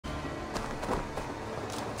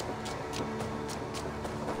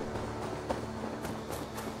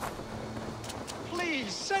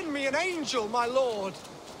an angel, my lord.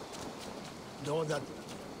 No, that...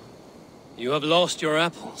 You have lost your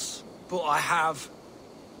apples. But I have.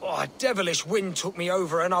 Oh, a devilish wind took me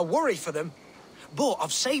over and I worry for them. But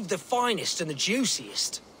I've saved the finest and the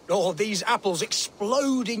juiciest. Oh, these apples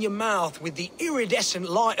explode in your mouth with the iridescent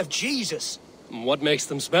light of Jesus. What makes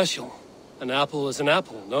them special? An apple is an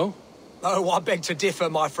apple, no? Oh, I beg to differ,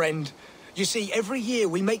 my friend. You see, every year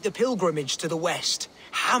we make the pilgrimage to the west.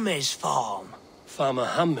 Hammer's farm. Farmer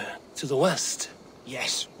Hammer, to the west.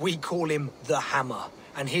 Yes, we call him the Hammer.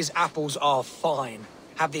 And his apples are fine.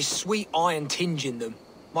 Have this sweet iron tinge in them.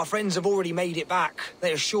 My friends have already made it back.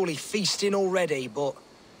 They are surely feasting already, but...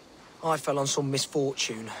 I fell on some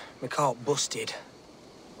misfortune. My cart busted.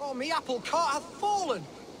 Oh, me apple cart hath fallen!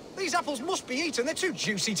 These apples must be eaten. They're too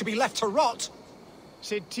juicy to be left to rot.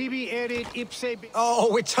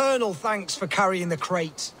 Oh, eternal thanks for carrying the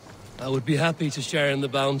crate. I would be happy to share in the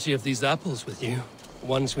bounty of these apples with you,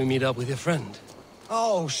 once we meet up with your friend.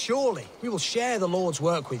 Oh, surely. We will share the Lord's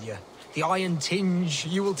work with you. The iron tinge,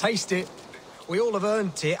 you will taste it. We all have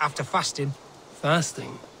earned it after fasting.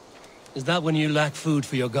 Fasting? Is that when you lack food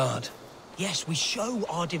for your god? Yes, we show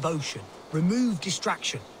our devotion, remove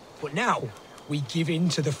distraction. But now, we give in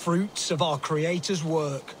to the fruits of our Creator's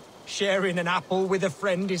work. Sharing an apple with a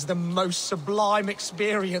friend is the most sublime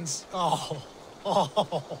experience. Oh.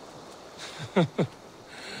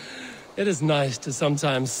 It is nice to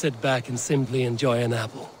sometimes sit back and simply enjoy an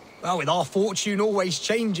apple. Well, with our fortune always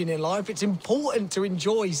changing in life, it's important to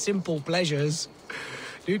enjoy simple pleasures.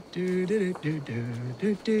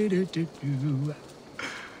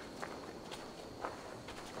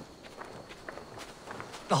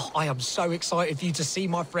 Oh, I am so excited for you to see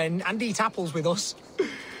my friend and eat apples with us.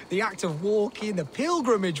 The act of walking, the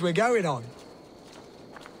pilgrimage we're going on.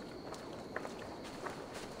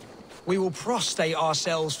 We will prostrate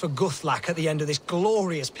ourselves for Guthlac at the end of this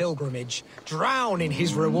glorious pilgrimage, drown in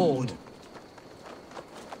his reward.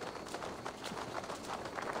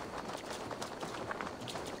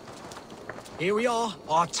 Here we are,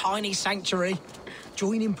 our tiny sanctuary.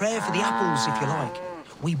 Join in prayer for the apples, if you like.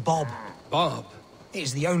 We bob. Bob? It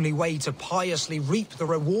is the only way to piously reap the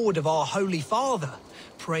reward of our Holy Father.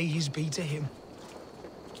 Praise be to him.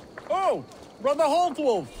 Oh, Brother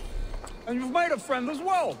Holtwolf. And you've made a friend as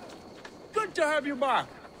well. Good to have you back.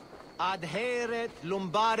 Adheret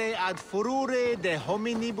lumbare ad furore de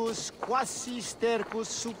hominibus quasi stercus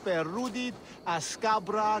super rudit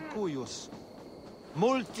ascabra cuius.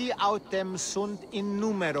 Multi autem sunt in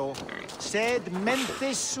numero, sed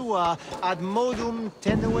mente sua ad modum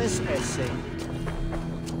tenues esse.